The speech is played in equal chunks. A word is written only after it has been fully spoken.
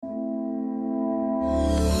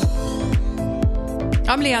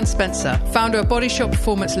I'm Leanne Spencer, founder of Body Shop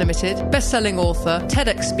Performance Limited, best-selling author,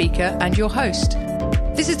 TEDx speaker, and your host.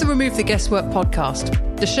 This is the Remove the Guesswork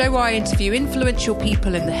podcast, the show where I interview influential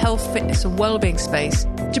people in the health, fitness and wellbeing space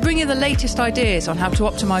to bring you the latest ideas on how to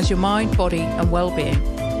optimize your mind, body and wellbeing.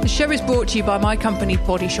 The show is brought to you by my company,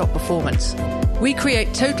 Body Shop Performance. We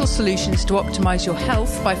create total solutions to optimize your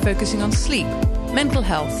health by focusing on sleep, mental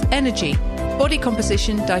health, energy, body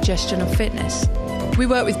composition, digestion and fitness. We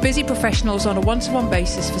work with busy professionals on a one-to-one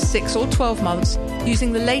basis for 6 or 12 months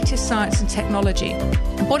using the latest science and technology.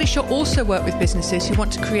 And Body Shop also work with businesses who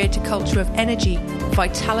want to create a culture of energy,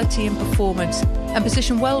 vitality and performance and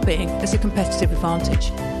position well-being as a competitive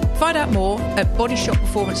advantage. Find out more at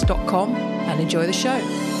bodyshopperformance.com and enjoy the show.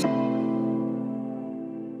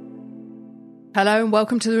 Hello and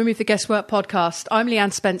welcome to the Remove the Guesswork podcast. I'm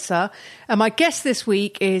Leanne Spencer and my guest this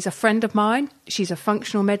week is a friend of mine. She's a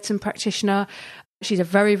functional medicine practitioner. She's a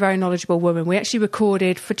very, very knowledgeable woman. We actually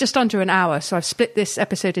recorded for just under an hour, so I've split this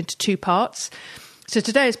episode into 2 parts. So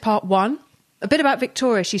today is part 1. A bit about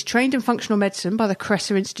Victoria. She's trained in functional medicine by the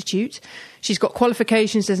Cresser Institute. She's got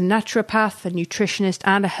qualifications as a naturopath, a nutritionist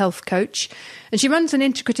and a health coach. And she runs an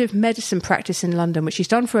integrative medicine practice in London, which she's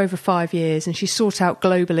done for over 5 years, and she's sought out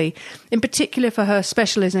globally, in particular for her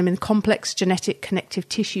specialism in complex genetic connective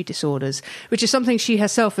tissue disorders, which is something she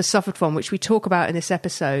herself has suffered from, which we talk about in this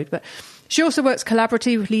episode. But she also works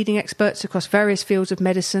collaboratively with leading experts across various fields of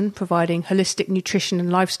medicine, providing holistic nutrition and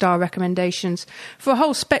lifestyle recommendations for a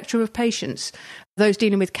whole spectrum of patients. Those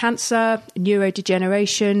dealing with cancer,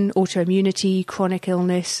 neurodegeneration, autoimmunity, chronic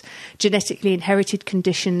illness, genetically inherited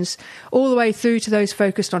conditions, all the way through to those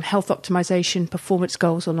focused on health optimization, performance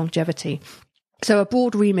goals or longevity. So a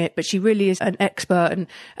broad remit, but she really is an expert and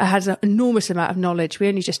has an enormous amount of knowledge. We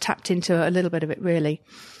only just tapped into a little bit of it, really.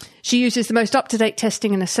 She uses the most up-to-date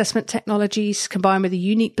testing and assessment technologies combined with a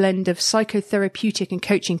unique blend of psychotherapeutic and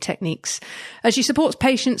coaching techniques. As she supports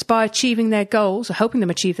patients by achieving their goals, or helping them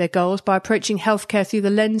achieve their goals, by approaching healthcare through the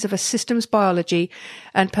lens of a systems biology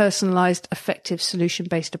and personalised, effective,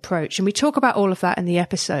 solution-based approach. And we talk about all of that in the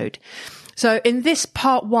episode. So in this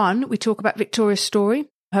part 1, we talk about Victoria's story,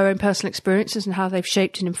 her own personal experiences and how they've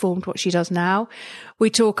shaped and informed what she does now.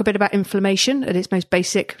 We talk a bit about inflammation at its most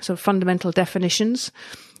basic sort of fundamental definitions.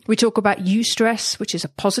 We talk about eustress, which is a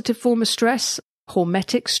positive form of stress,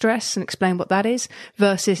 hormetic stress, and explain what that is,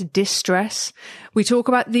 versus distress. We talk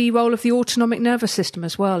about the role of the autonomic nervous system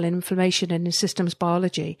as well in inflammation and in systems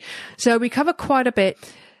biology. So we cover quite a bit.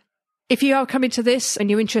 If you are coming to this and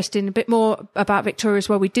you're interested in a bit more about Victoria as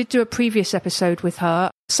well, we did do a previous episode with her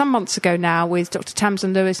some months ago now with Dr.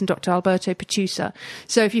 Tamsin Lewis and Dr. Alberto Pechusa.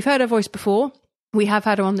 So if you've heard her voice before, we have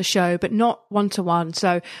had her on the show, but not one-to-one.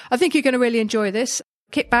 So I think you're going to really enjoy this.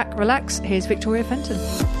 Kick back, relax. Here's Victoria Fenton.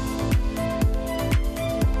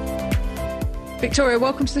 Victoria,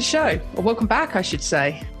 welcome to the show. Or welcome back, I should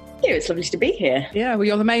say. Yeah, it's lovely to be here. Yeah, well,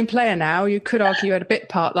 you're the main player now. You could argue you had a bit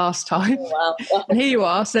part last time. Oh, wow. And here you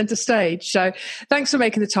are, centre stage. So thanks for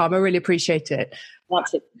making the time. I really appreciate it.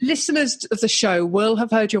 That's it. Listeners of the show will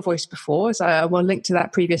have heard your voice before, as I will link to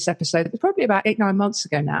that previous episode. It was probably about 8-9 months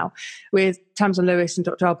ago now with Tamsin Lewis and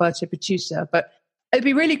Dr. Alberto Pechusa. But it'd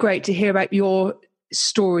be really great to hear about your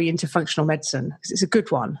story into functional medicine, because it's a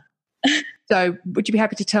good one. So would you be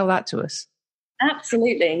happy to tell that to us?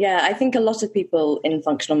 Absolutely, yeah. I think a lot of people in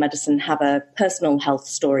functional medicine have a personal health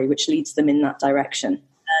story which leads them in that direction.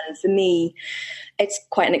 And for me, it's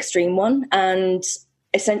quite an extreme one. And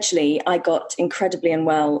essentially, I got incredibly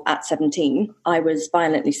unwell at 17. I was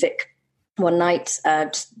violently sick one night,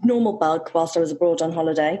 normal bug whilst I was abroad on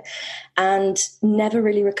holiday, and never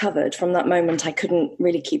really recovered from that moment. I couldn't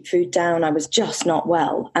really keep food down. I was just not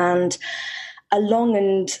well. And a long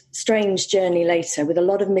and strange journey later with a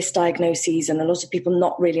lot of misdiagnoses and a lot of people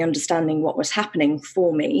not really understanding what was happening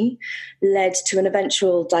for me led to an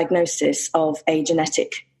eventual diagnosis of a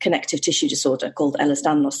genetic connective tissue disorder called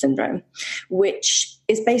Ehlers-Danlos syndrome, which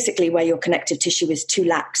is basically where your connective tissue is too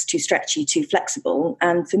lax, too stretchy, too flexible.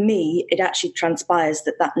 And for me, it actually transpires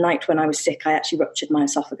that night when I was sick, I actually ruptured my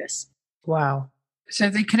esophagus. Wow. So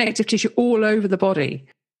the connective tissue all over the body?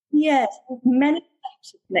 Yes, many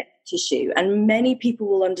types of connective tissue, and many people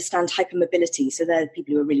will understand hypermobility. So they're the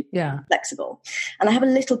people who are really flexible. And I have a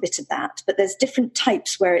little bit of that, but there's different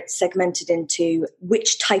types where it's segmented into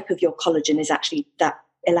which type of your collagen is actually that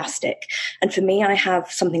elastic. And for me, I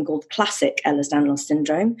have something called classic Ehlers-Danlos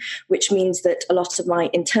syndrome, which means that a lot of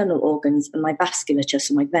my internal organs and my vasculature,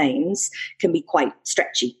 so my veins, can be quite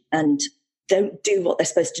stretchy and don't do what they're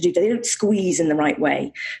supposed to do. They don't squeeze in the right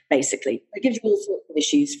way, basically. It gives you all sorts of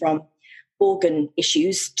issues, from organ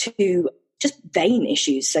issues to just vein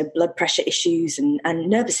issues, so blood pressure issues and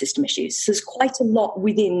nervous system issues. So there's quite a lot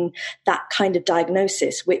within that kind of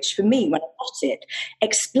diagnosis, which for me, when I got it,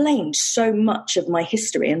 explained so much of my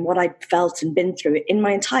history and what I'd felt and been through in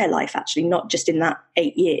my entire life, actually, not just in that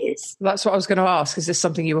 8 years. That's what I was going to ask. Is this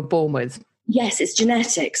something you were born with? Yes, it's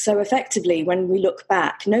genetic. So effectively, when we look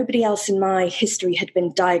back, nobody else in my history had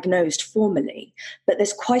been diagnosed formally, but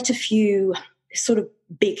there's quite a few sort of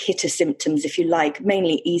big hitter symptoms, if you like,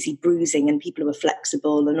 mainly easy bruising and people who are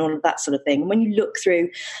flexible and all of that sort of thing. And when you look through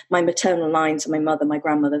my maternal line, so my mother, my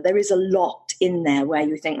grandmother, there is a lot in there where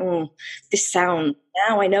you think, this sound,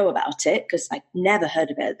 now I know about it because I'd never heard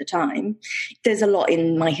of it at the time. There's a lot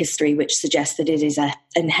in my history which suggests that it is an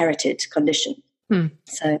inherited condition.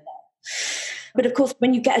 But of course,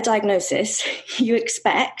 when you get a diagnosis, you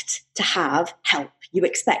expect to have help. You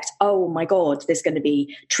expect, oh my God, there's going to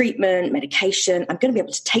be treatment, medication. I'm going to be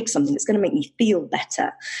able to take something that's going to make me feel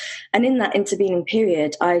better. And in that intervening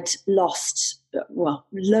period, I'd lost,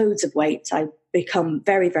 loads of weight. I'd become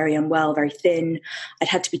very, very unwell, very thin. I'd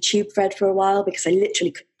had to be tube fed for a while because I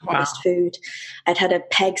literally couldn't digest food. I'd had a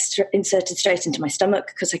peg inserted straight into my stomach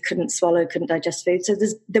because I couldn't swallow, couldn't digest food. So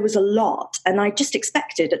there was a lot. And I just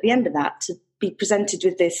expected at the end of that to be presented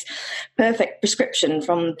with this perfect prescription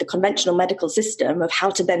from the conventional medical system of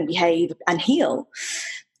how to then behave and heal.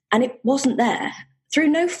 And it wasn't there through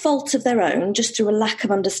no fault of their own, just through a lack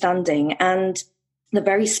of understanding. And the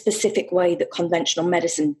very specific way that conventional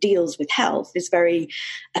medicine deals with health is very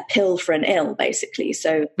a pill for an ill, basically.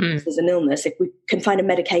 So if there's an illness, if we can find a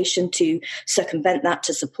medication to circumvent that,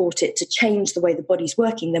 to support it, to change the way the body's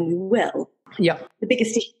working, then we will. Yeah. The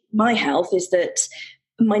biggest issue with my health is that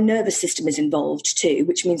my nervous system is involved too,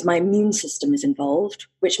 which means my immune system is involved,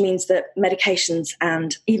 which means that medications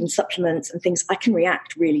and even supplements and things, I can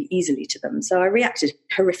react really easily to them. So I reacted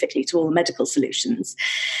horrifically to all the medical solutions.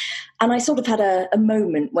 And I sort of had a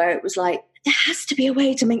moment where it was like, there has to be a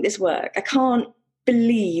way to make this work. I can't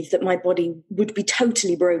believe that my body would be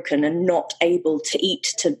totally broken and not able to eat,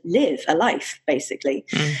 to live a life, basically.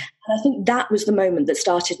 And I think that was the moment that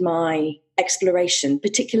started my exploration,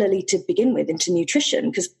 particularly to begin with, into nutrition,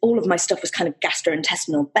 because all of my stuff was kind of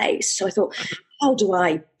gastrointestinal based. So I thought, how do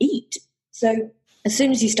I eat? So as soon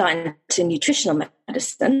as you start into nutritional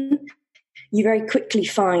medicine, you very quickly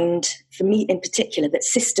find, for me in particular, that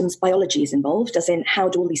systems biology is involved, as in how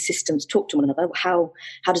do all these systems talk to one another? How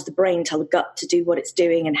does the brain tell the gut to do what it's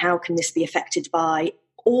doing? And how can this be affected by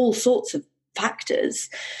all sorts of factors?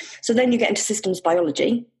 So then you get into systems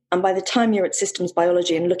biology. And by the time you're at systems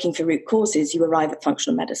biology and looking for root causes, you arrive at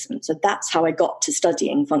functional medicine. So that's how I got to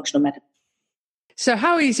studying functional medicine. So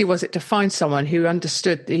how easy was it to find someone who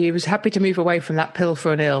understood, he was happy to move away from that pill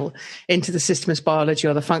for an ill into the systems biology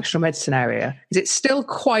or the functional medicine area? Is it still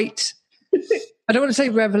quite, I don't want to say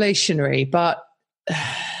revolutionary, but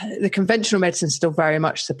the conventional medicine is still very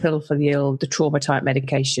much the pill for the ill, the trauma type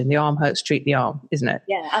medication, the arm hurts, treat the arm, isn't it?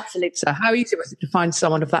 Yeah, absolutely. So how easy was it to find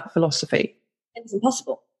someone of that philosophy? It was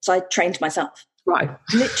impossible. So I trained myself. Right.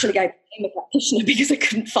 Literally, I became a practitioner because I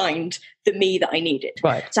couldn't find the me that I needed.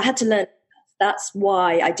 Right. So I had to learn. That's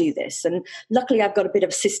why I do this. And luckily, I've got a bit of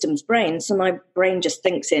a systems brain. So my brain just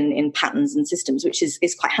thinks in patterns and systems, which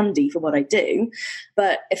is quite handy for what I do.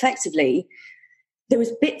 But effectively, there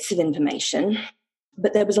was bits of information,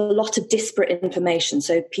 but there was a lot of disparate information.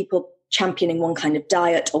 So people championing one kind of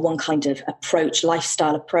diet or one kind of approach,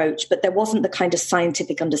 lifestyle approach, but there wasn't the kind of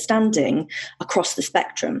scientific understanding across the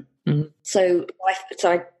spectrum. Mm-hmm. So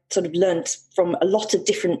I sort of learned from a lot of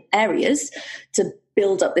different areas to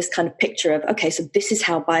build up this kind of picture of, okay, so this is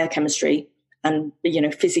how biochemistry and,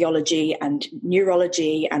 physiology and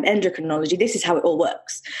neurology and endocrinology, this is how it all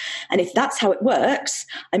works. And if that's how it works,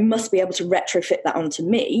 I must be able to retrofit that onto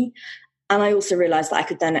me. And I also realized that I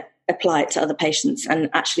could then apply it to other patients and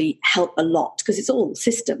actually help a lot because it's all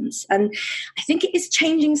systems. And I think it is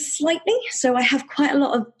changing slightly. So I have quite a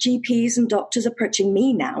lot of GPs and doctors approaching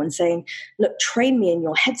me now and saying, look, train me in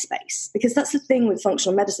your headspace, because that's the thing with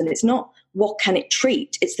functional medicine. It's not what can it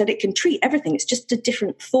treat, it's that it can treat everything. It's just a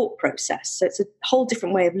different thought process. So it's a whole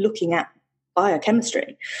different way of looking at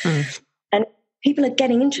biochemistry. And people are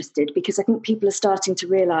getting interested because I think people are starting to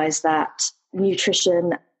realize that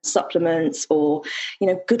nutrition, supplements, or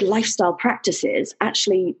good lifestyle practices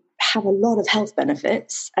actually have a lot of health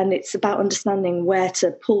benefits, and it's about understanding where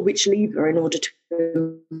to pull which lever in order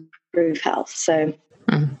to improve health. So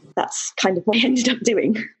that's kind of what I ended up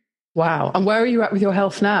doing. Wow. And where are you at with your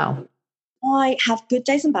health now? I have good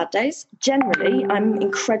days and bad days. Generally, I'm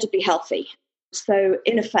incredibly healthy. So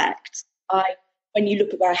in effect, when you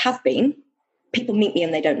look at where I have been, people meet me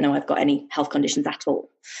and they don't know I've got any health conditions at all.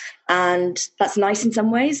 And that's nice in some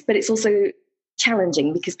ways, but it's also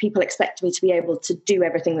challenging because people expect me to be able to do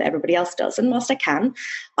everything that everybody else does. And whilst I can,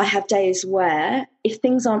 I have days where if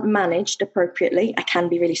things aren't managed appropriately, I can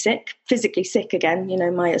be really sick, physically sick again. You know,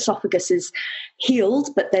 my esophagus is healed,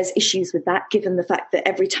 but there's issues with that given the fact that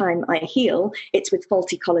every time I heal, it's with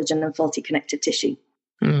faulty collagen and faulty connective tissue.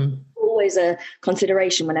 Always a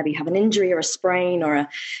consideration whenever you have an injury or a sprain or a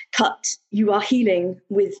cut, you are healing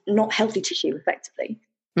with not healthy tissue effectively.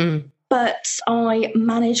 But I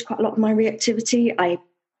manage quite a lot of my reactivity. I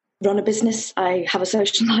run a business. I have a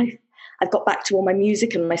social life. I've got back to all my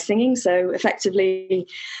music and my singing. So effectively,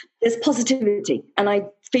 there's positivity. And I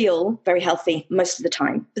feel very healthy most of the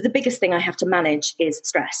time. But the biggest thing I have to manage is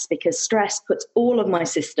stress, because stress puts all of my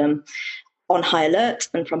system on high alert.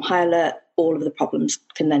 And from high alert, all of the problems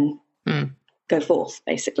can then go forth,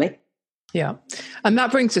 basically. Yeah. And that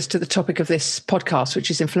brings us to the topic of this podcast, which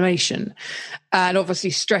is inflammation. And obviously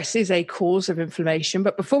stress is a cause of inflammation.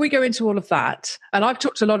 But before we go into all of that, and I've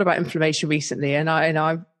talked a lot about inflammation recently, and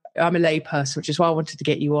I'm a lay person, which is why I wanted to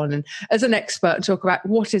get you on and as an expert and talk about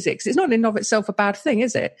what is it? Because it's not in and of itself a bad thing,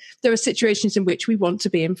 is it? There are situations in which we want to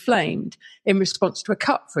be inflamed in response to a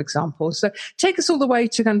cut, for example. So take us all the way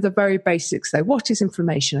to kind of the very basics though. What is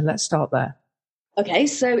inflammation? And let's start there. Okay,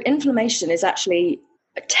 so inflammation is actually,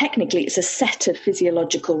 technically, it's a set of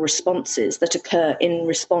physiological responses that occur in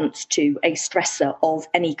response to a stressor of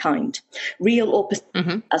any kind, real or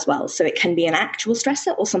perceived as well. So it can be an actual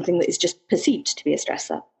stressor or something that is just perceived to be a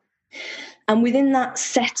stressor. And within that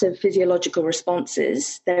set of physiological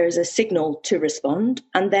responses, there is a signal to respond.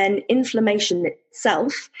 And then inflammation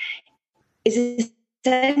itself is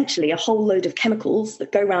essentially a whole load of chemicals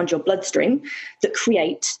that go around your bloodstream that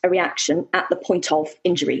create a reaction at the point of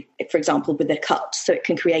injury, for example, with a cut. So it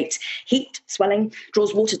can create heat, swelling,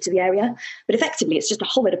 draws water to the area. But effectively, it's just a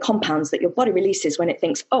whole load of compounds that your body releases when it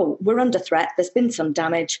thinks, oh, we're under threat, there's been some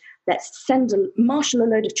damage, let's marshal a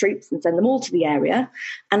load of troops and send them all to the area.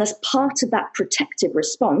 And as part of that protective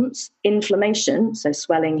response, inflammation, so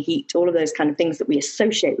swelling, heat, all of those kind of things that we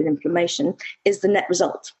associate with inflammation, is the net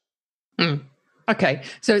result. Okay,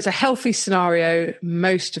 so it's a healthy scenario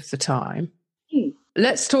most of the time.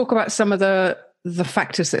 Let's talk about some of the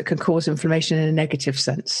factors that can cause inflammation in a negative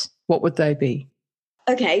sense. What would they be?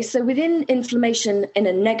 Okay, so within inflammation in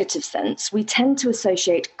a negative sense, we tend to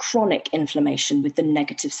associate chronic inflammation with the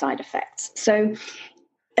negative side effects. So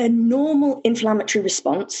a normal inflammatory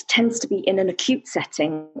response tends to be in an acute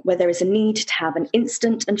setting where there is a need to have an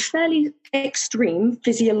instant and fairly extreme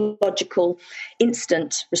physiological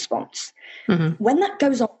instant response. When that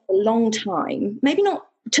goes on for a long time, maybe not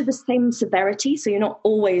to the same severity, so you're not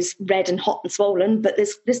always red and hot and swollen, but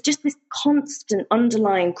there's just this constant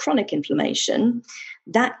underlying chronic inflammation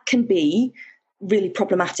that can be really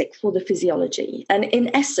problematic for the physiology. And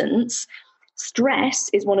in essence, stress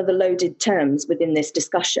is one of the loaded terms within this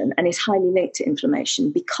discussion and is highly linked to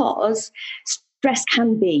inflammation, because stress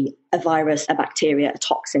can be a virus, a bacteria, a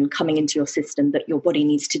toxin coming into your system that your body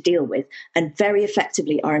needs to deal with. And very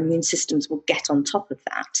effectively, our immune systems will get on top of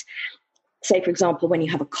that. Say, for example, when you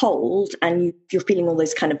have a cold and you're feeling all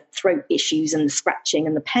those kind of throat issues and the scratching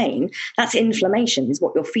and the pain, that's inflammation is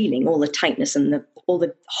what you're feeling, all the tightness and all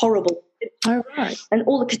the horrible... Oh, right. And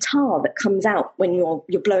all the catarrh that comes out when you're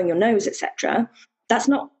blowing your nose, etc. That's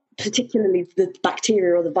not particularly the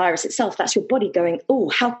bacteria or the virus itself. That's your body going, oh,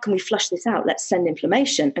 how can we flush this out? Let's send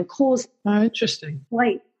inflammation and cause interesting,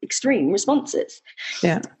 quite extreme responses.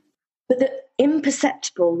 Yeah. But the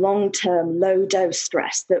imperceptible long-term low-dose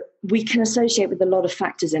stress that we can associate with a lot of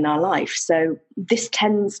factors in our life. So this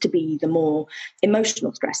tends to be the more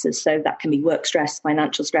emotional stresses. So that can be work stress,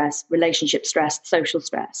 financial stress, relationship stress, social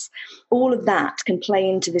stress. All of that can play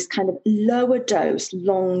into this kind of lower dose,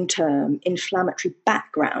 long-term inflammatory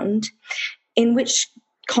background, in which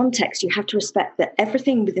context you have to respect that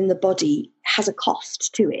everything within the body has a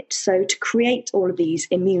cost to it. So to create all of these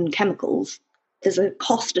immune chemicals, there's a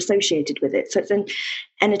cost associated with it. So it's an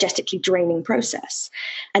energetically draining process.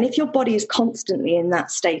 And if your body is constantly in that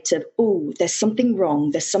state of, oh, there's something wrong,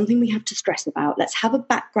 there's something we have to stress about, let's have a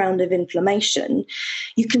background of inflammation,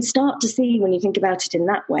 you can start to see, when you think about it in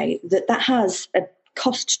that way, that has a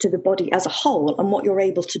cost to the body as a whole and what you're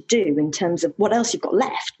able to do in terms of what else you've got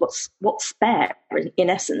left, what's spare in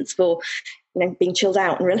essence for being chilled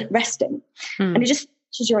out and resting. And it just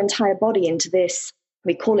pushes your entire body into this.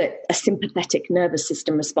 We call it a sympathetic nervous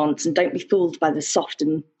system response, and don't be fooled by the soft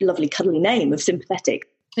and lovely cuddly name of sympathetic.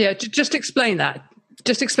 Yeah, just explain that.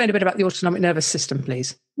 Just explain a bit about the autonomic nervous system,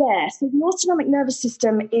 please. Yeah, so the autonomic nervous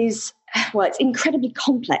system is, well, it's incredibly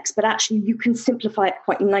complex, but actually you can simplify it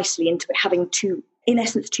quite nicely into it having two in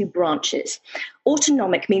essence, two branches.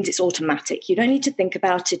 Autonomic means it's automatic. You don't need to think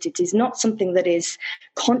about it. It is not something that is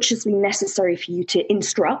consciously necessary for you to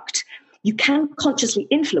instruct. You can consciously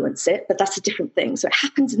influence it, but that's a different thing. So it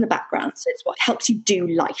happens in the background. So it's what helps you do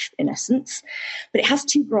life, in essence. But it has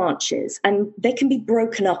two branches, and they can be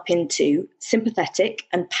broken up into sympathetic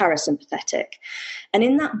and parasympathetic. And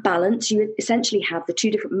in that balance, you essentially have the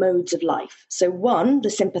two different modes of life. So one,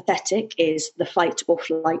 the sympathetic, is the fight or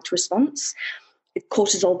flight response.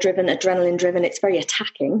 Cortisol-driven, adrenaline-driven, it's very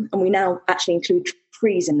attacking. And we now actually include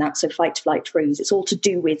freeze in that, so fight, flight, freeze. It's all to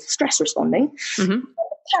do with stress responding. Mm-hmm.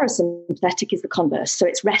 Parasympathetic is the converse. So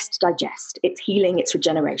it's rest, digest, it's healing, it's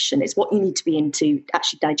regeneration. It's what you need to be in to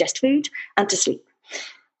actually digest food and to sleep.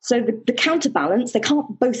 So the counterbalance, they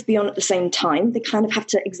can't both be on at the same time. They kind of have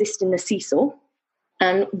to exist in the seesaw.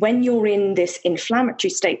 And when you're in this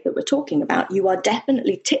inflammatory state that we're talking about, you are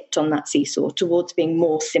definitely tipped on that seesaw towards being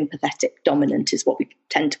more sympathetic dominant, is what we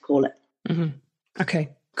tend to call it. Mm-hmm. Okay,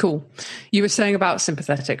 cool. You were saying about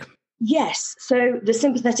sympathetic. Yes. So the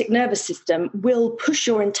sympathetic nervous system will push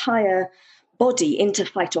your entire body into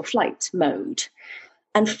fight or flight mode.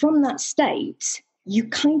 And from that state, you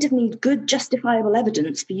kind of need good justifiable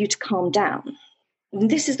evidence for you to calm down. And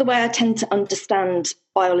this is the way I tend to understand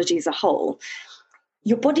biology as a whole.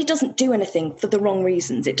 Your body doesn't do anything for the wrong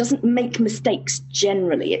reasons. It doesn't make mistakes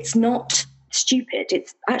generally. It's not stupid.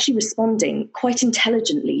 It's actually responding quite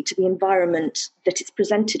intelligently to the environment that it's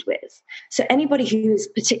presented with. So anybody who is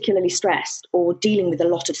particularly stressed or dealing with a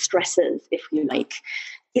lot of stressors, if you like,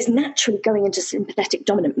 is naturally going into sympathetic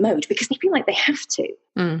dominant mode because they feel like they have to.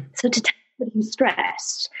 So to tell somebody who's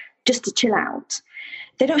stressed just to chill out,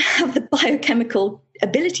 they don't have the biochemical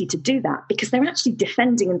ability to do that because they're actually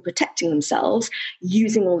defending and protecting themselves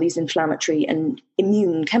using all these inflammatory and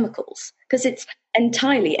immune chemicals, because it's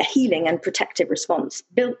entirely a healing and protective response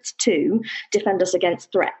built to defend us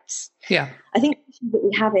against threats. Yeah. I think that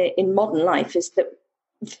we have it in modern life is that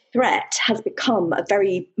threat has become a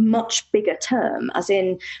very much bigger term, as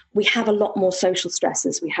in we have a lot more social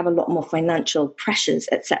stresses, we have a lot more financial pressures,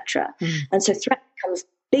 etc. And so threat becomes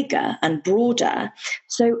bigger and broader.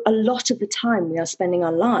 So a lot of the time we are spending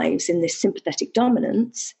our lives in this sympathetic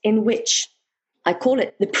dominance, in which I call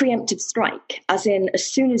it the preemptive strike, as in as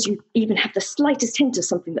soon as you even have the slightest hint of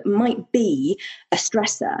something that might be a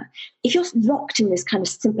stressor, if you're locked in this kind of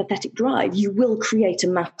sympathetic drive, you will create a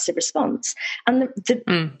massive response. And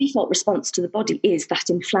the default response to the body is that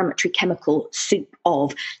inflammatory chemical soup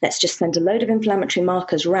of let's just send a load of inflammatory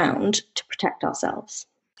markers round to protect ourselves.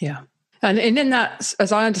 Yeah. And in that,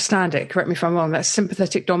 as I understand it, correct me if I'm wrong, that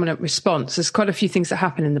sympathetic dominant response, there's quite a few things that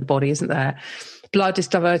happen in the body, isn't there? Blood is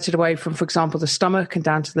diverted away from, for example, the stomach and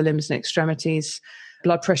down to the limbs and extremities.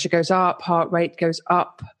 Blood pressure goes up, heart rate goes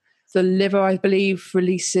up. The liver, I believe,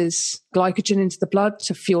 releases glycogen into the blood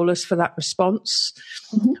to fuel us for that response,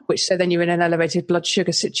 which so then you're in an elevated blood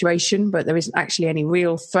sugar situation, but there isn't actually any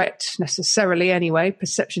real threat necessarily anyway.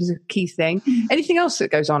 Perception's a key thing. Anything else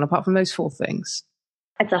that goes on apart from those four things?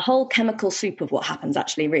 It's a whole chemical soup of what happens,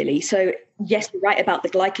 actually, really. So, yes, you're right about the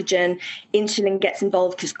glycogen. Insulin gets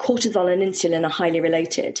involved because cortisol and insulin are highly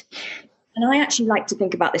related. And I actually like to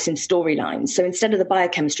think about this in storylines. So instead of the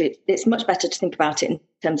biochemistry, it's much better to think about it in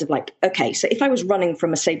terms of like, okay, so if I was running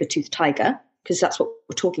from a saber-toothed tiger, because that's what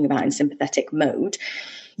we're talking about in sympathetic mode,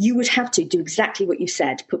 you would have to do exactly what you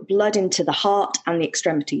said, put blood into the heart and the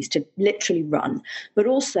extremities to literally run. But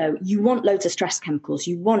also you want loads of stress chemicals,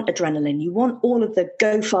 you want adrenaline, you want all of the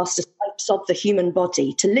go faster types of the human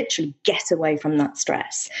body to literally get away from that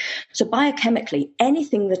stress. So biochemically,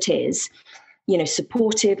 anything that is,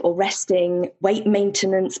 supportive or resting, weight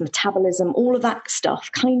maintenance, metabolism, all of that stuff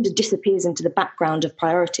kind of disappears into the background of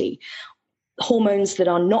priority. Hormones that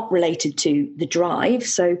are not related to the drive,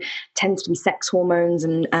 so tends to be sex hormones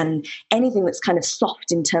and anything that's kind of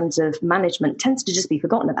soft in terms of management tends to just be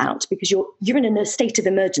forgotten about because you're in a state of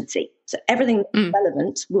emergency. So everything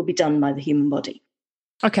relevant will be done by the human body.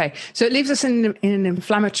 Okay, so it leaves us in an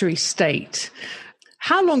inflammatory state.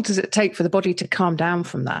 How long does it take for the body to calm down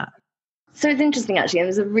from that? So it's interesting, actually, and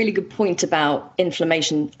there's a really good point about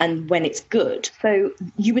inflammation and when it's good. So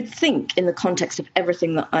you would think, in the context of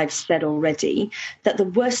everything that I've said already, that the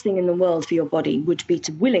worst thing in the world for your body would be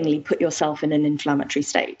to willingly put yourself in an inflammatory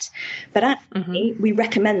state. But actually, we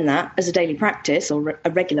recommend that as a daily practice or a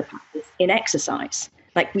regular practice in exercise.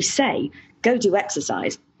 Like we say, go do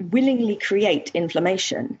exercise, willingly create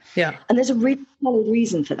inflammation. Yeah. And there's a really solid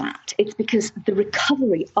reason for that. It's because the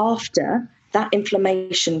recovery after that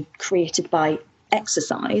inflammation created by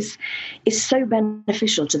exercise is so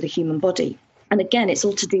beneficial to the human body. And again, it's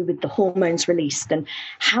all to do with the hormones released and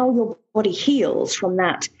how your body heals from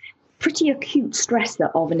that pretty acute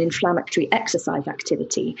stressor of an inflammatory exercise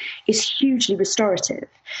activity is hugely restorative.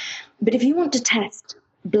 But if you want to test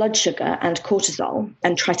blood sugar and cortisol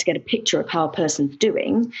and try to get a picture of how a person's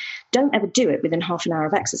doing, don't ever do it within half an hour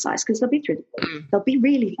of exercise, because they'll be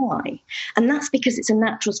really high. And that's because it's a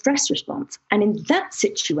natural stress response. And in that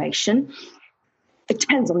situation, it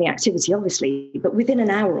depends on the activity, obviously, but within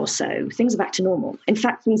an hour or so, things are back to normal. In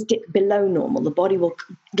fact, things dip below normal. The body will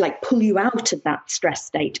pull you out of that stress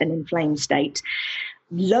state and inflamed state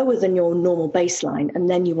lower than your normal baseline, and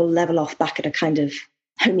then you will level off back at a kind of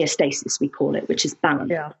homeostasis, we call it, which is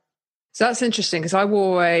balance. Yeah. So that's interesting, because I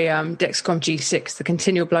wore a Dexcom G6, the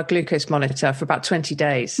continual blood glucose monitor, for about 20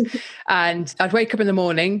 days. And I'd wake up in the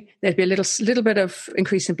morning, there'd be a little bit of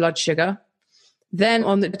increase in blood sugar. Then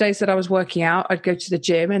on the days that I was working out, I'd go to the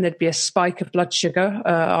gym and there'd be a spike of blood sugar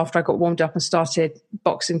after I got warmed up and started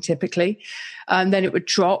boxing typically. And then it would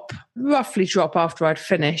roughly drop after I'd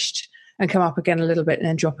finished, and come up again a little bit and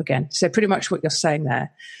then drop again. So pretty much what you're saying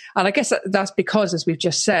there. And I guess that's because, as we've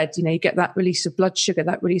just said, you get that release of blood sugar,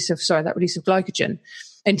 that release of glycogen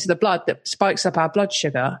into the blood that spikes up our blood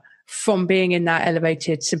sugar from being in that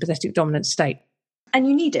elevated sympathetic dominant state. And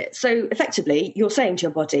you need it. So effectively, you're saying to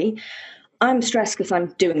your body, I'm stressed because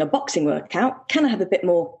I'm doing a boxing workout. Can I have a bit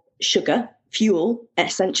more sugar, fuel,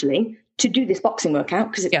 essentially, to do this boxing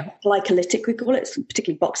workout? Because it's glycolytic, we call it. It's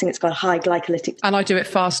particularly boxing, it's got a high glycolytic. And I do it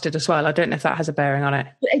fasted as well. I don't know if that has a bearing on it.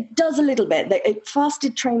 It does a little bit.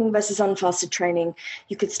 Fasted training versus unfasted training,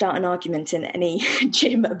 you could start an argument in any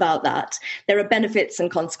gym about that. There are benefits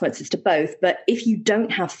and consequences to both. But if you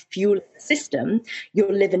don't have fuel in the system,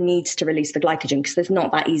 your liver needs to release the glycogen, because there's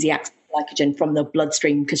not that easy access to glycogen from the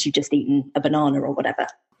bloodstream because you've just eaten a banana or whatever.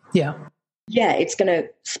 Yeah, it's going to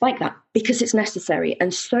spike that because it's necessary.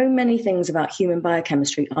 And so many things about human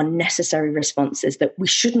biochemistry are necessary responses that we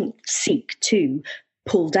shouldn't seek to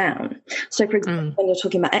pull down. So, for example, when you're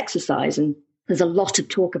talking about exercise, and there's a lot of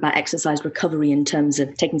talk about exercise recovery in terms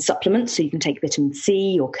of taking supplements, so you can take vitamin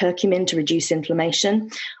C or curcumin to reduce inflammation,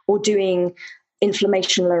 or doing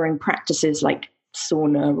inflammation-lowering practices like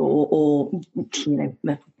sauna or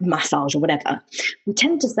massage or whatever. We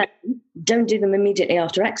tend to say don't do them immediately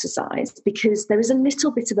after exercise, because there is a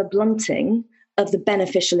little bit of a blunting of the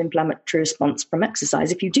beneficial inflammatory response from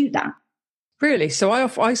exercise if you do that. Really? So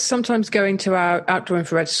I sometimes go into our outdoor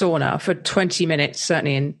infrared sauna for 20 minutes,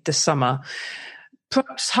 certainly in the summer,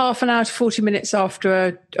 perhaps half an hour to 40 minutes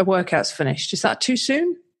after a workout's finished. Is that too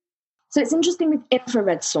soon? So it's interesting with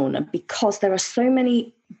infrared sauna, because there are so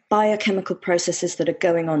many biochemical processes that are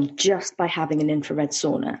going on just by having an infrared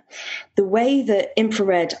sauna. The way that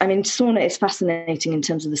sauna is fascinating in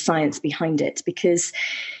terms of the science behind it, because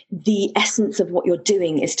the essence of what you're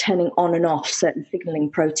doing is turning on and off certain signaling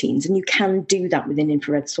proteins. And you can do that within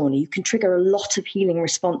infrared sauna. You can trigger a lot of healing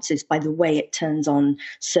responses by the way it turns on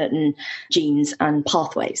certain genes and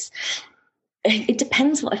pathways. It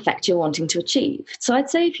depends what effect you're wanting to achieve. So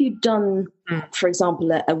I'd say if you've done, for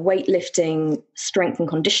example, a weightlifting strength and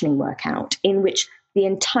conditioning workout in which the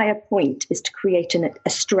entire point is to create a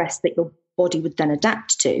stress that your body would then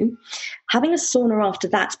adapt to, having a sauna after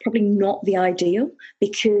that's probably not the ideal,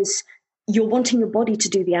 because you're wanting your body to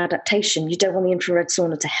do the adaptation. You don't want the infrared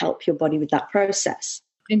sauna to help your body with that process.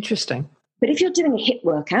 Interesting. But if you're doing a HIIT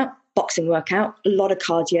workout, boxing workout, a lot of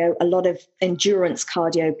cardio, a lot of endurance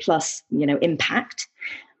cardio plus, impact,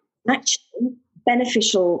 actually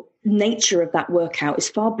beneficial nature of that workout is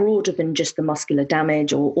far broader than just the muscular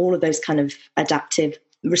damage or all of those kind of adaptive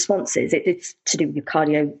responses. It's to do with your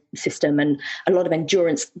cardio system and a lot of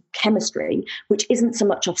endurance chemistry, which isn't so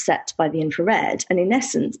much offset by the infrared. And in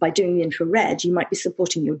essence, by doing the infrared, you might be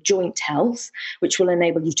supporting your joint health, which will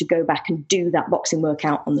enable you to go back and do that boxing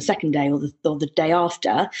workout on the second day or the day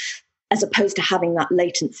after, as opposed to having that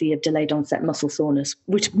latency of delayed onset muscle soreness,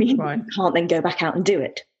 which means you can't then go back out and do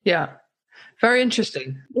it. Yeah. Very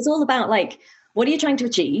interesting. It's all about what are you trying to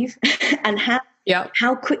achieve and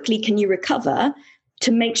how quickly can you recover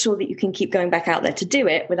to make sure that you can keep going back out there to do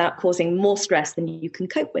it without causing more stress than you can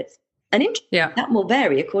cope with. And that will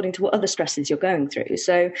vary according to what other stresses you're going through.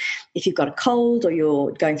 So if you've got a cold or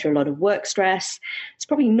you're going through a lot of work stress, it's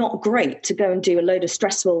probably not great to go and do a load of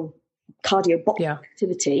stressful cardio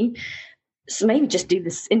activity. So maybe just do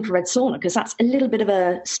this infrared sauna, because that's a little bit of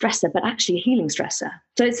a stressor, but actually a healing stressor.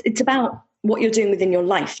 So it's about what you're doing within your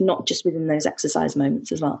life, not just within those exercise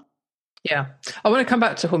moments as well. Yeah. I want to come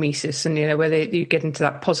back to hormesis and, whether you get into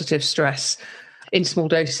that positive stress in small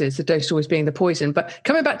doses, the dose always being the poison. But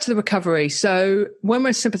coming back to the recovery, so when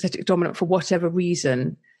we're sympathetic dominant for whatever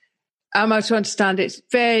reason, am I to understand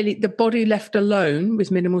the body left alone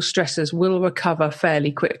with minimal stressors will recover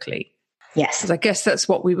fairly quickly? Yes. Because I guess that's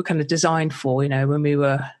what we were kind of designed for, when we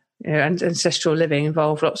were, and ancestral living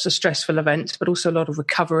involved lots of stressful events, but also a lot of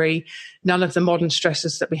recovery, none of the modern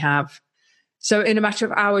stresses that we have. So in a matter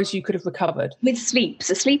of hours, you could have recovered. With sleep.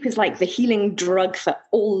 So sleep is like the healing drug for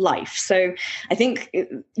all life. So I think,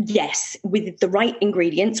 yes, with the right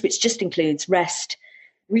ingredients, which just includes rest,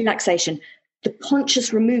 relaxation, the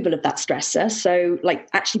conscious removal of that stressor. So like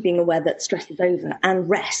actually being aware that stress is over, and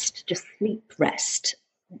rest, just sleep, rest.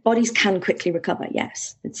 Bodies can quickly recover.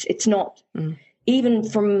 Yes. It's not even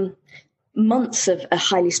from months of a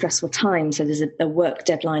highly stressful time. So there's a work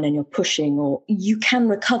deadline and you're pushing, or you can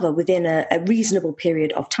recover within a reasonable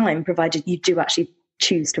period of time, provided you do actually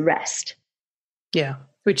choose to rest. Yeah.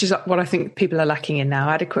 Which is what I think people are lacking in now.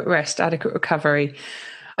 Adequate rest, adequate recovery.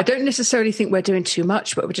 I don't necessarily think we're doing too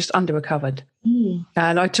much, but we're just under-recovered.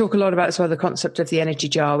 And I talk a lot about as well the concept of the energy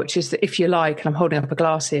jar, which is that if you like, and I'm holding up a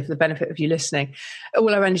glass here for the benefit of you listening,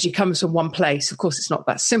 all our energy comes from one place. Of course, it's not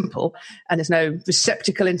that simple, and there's no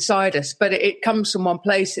receptacle inside us, but it comes from one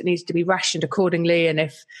place. It needs to be rationed accordingly. And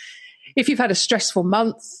if you've had a stressful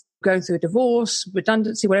month, going through a divorce,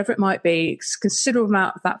 redundancy, whatever it might be, a considerable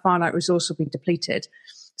amount of that finite resource will be depleted.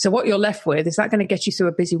 So what you're left with, is that going to get you through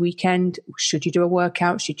a busy weekend? Should you do a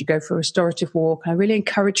workout? Should you go for a restorative walk? I really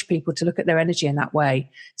encourage people to look at their energy in that way.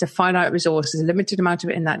 It's a finite resource. There's a limited amount of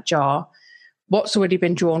it in that jar. What's already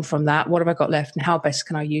been drawn from that? What have I got left? And how best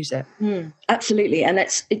can I use it? Absolutely. And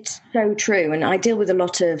it's so true. And I deal with a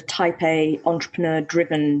lot of type A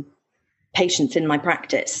entrepreneur-driven patients in my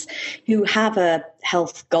practice who have a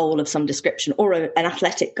health goal of some description, or an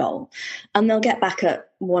athletic goal, and they'll get back at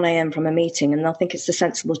 1 a.m. from a meeting and they'll think it's the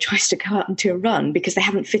sensible choice to go out and do a run because they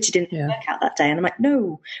haven't fitted in the workout that day. And I'm like,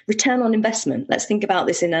 no, return on investment. Let's think about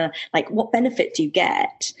this in what benefit do you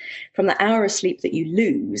get from the hour of sleep that you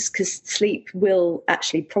lose? Because sleep will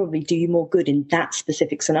actually probably do you more good in that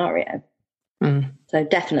specific scenario. So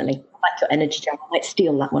definitely, like your energy jar, I might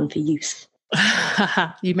steal that one for use.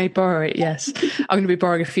 You may borrow it, yes. I'm going to be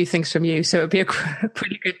borrowing a few things from you, so it would be a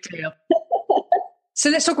pretty good deal. So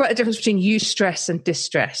let's talk about the difference between eustress and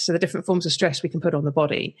distress. So the different forms of stress we can put on the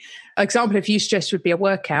body. An example of eustress would be a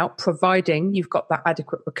workout, providing you've got that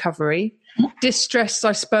adequate recovery. Distress,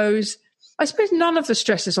 I suppose none of the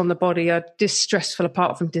stresses on the body are distressful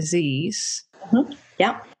apart from disease.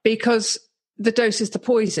 Yeah. Because the dose is the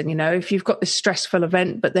poison, if you've got this stressful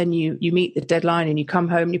event, but then you meet the deadline and you come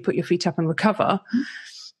home and you put your feet up and recover,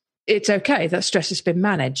 it's okay. That stress has been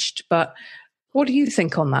managed. But what do you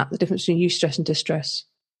think on that, the difference between eustress and distress?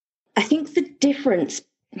 I think the difference,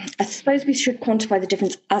 I suppose we should quantify the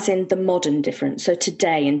difference as in the modern difference. So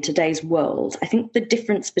today, in today's world, I think the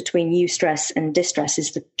difference between eustress and distress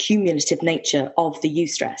is the cumulative nature of the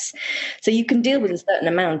eustress. So you can deal with a certain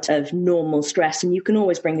amount of normal stress and you can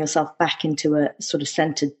always bring yourself back into a sort of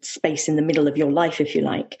centered space in the middle of your life, if you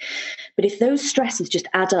like. But if those stresses just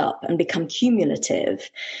add up and become cumulative,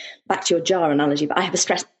 back to your jar analogy, but I have a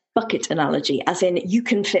stress bucket analogy, as in you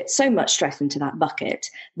can fit so much stress into that bucket,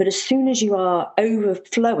 but as soon as you are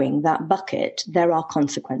overflowing that bucket, there are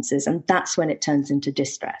consequences, and that's when it turns into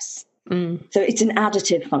distress. So it's an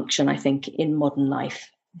additive function, I think, in modern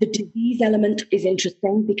life. The disease element is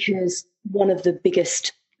interesting because one of the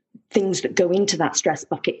biggest things that go into that stress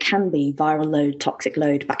bucket can be viral load, toxic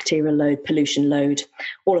load, bacterial load, pollution load,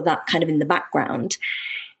 all of that kind of in the background.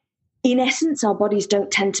 In essence, our bodies don't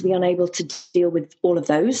tend to be unable to deal with all of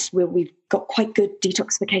those. We've got quite good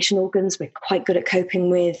detoxification organs. We're quite good at coping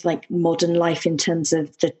with modern life in terms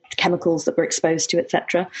of the chemicals that we're exposed to,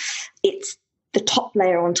 etc. It's the top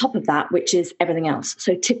layer on top of that, which is everything else.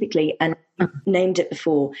 So typically, and I've named it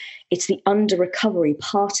before, it's the under recovery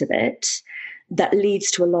part of it that leads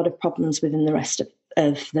to a lot of problems within the rest of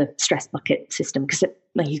the stress bucket system, because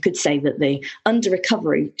you could say that the under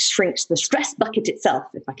recovery shrinks the stress bucket itself,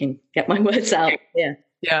 if I can get my words out.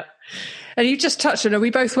 Yeah. And you just touched on it.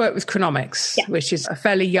 We both work with Chronomics, which is a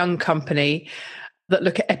fairly young company that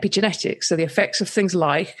look at epigenetics, so the effects of things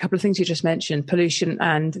like a couple of things you just mentioned, pollution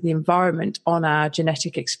and the environment on our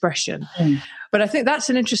genetic expression. But I think that's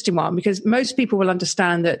an interesting one, because most people will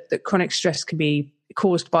understand that chronic stress can be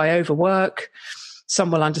caused by overwork.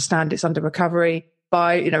 Some will understand it's under recovery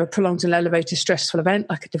by, a prolonged and elevated stressful event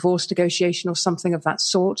like a divorce negotiation or something of that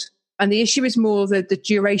sort. And the issue is more the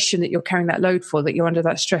duration that you're carrying that load for, that you're under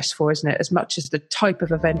that stress for, isn't it? As much as the type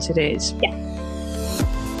of event it is. Yeah.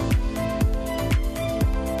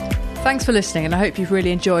 Thanks for listening, and I hope you've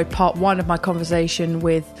really enjoyed part 1 of my conversation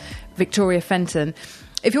with Victoria Fenton.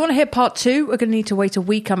 If you want to hear part 2, we're going to need to wait a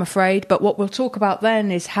week, I'm afraid. But what we'll talk about then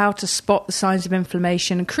is how to spot the signs of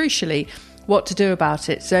inflammation and, crucially, what to do about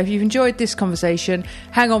it. So if you've enjoyed this conversation,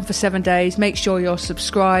 hang on for 7 days, make sure you're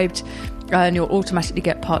subscribed, and you'll automatically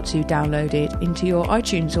get part 2 downloaded into your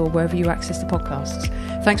iTunes or wherever you access the podcasts.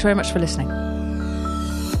 Thanks very much for listening.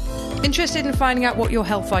 Interested in finding out what your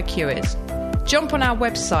health IQ is? Jump on our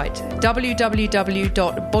website,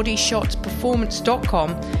 www.bodyshotperformance.com,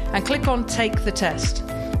 and click on Take the Test.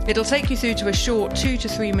 It'll take you through to a short 2 to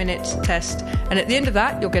 3 minute test, and at the end of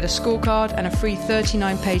that you'll get a scorecard and a free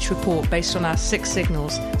 39-page report based on our 6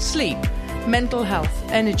 signals: sleep, mental health,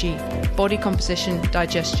 energy, body composition,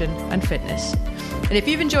 digestion and fitness. And if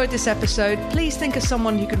you've enjoyed this episode, please think of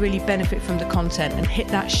someone who could really benefit from the content and hit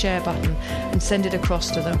that share button and send it across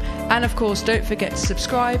to them. And of course, don't forget to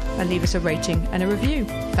subscribe and leave us a rating and a review.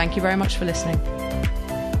 Thank you very much for listening.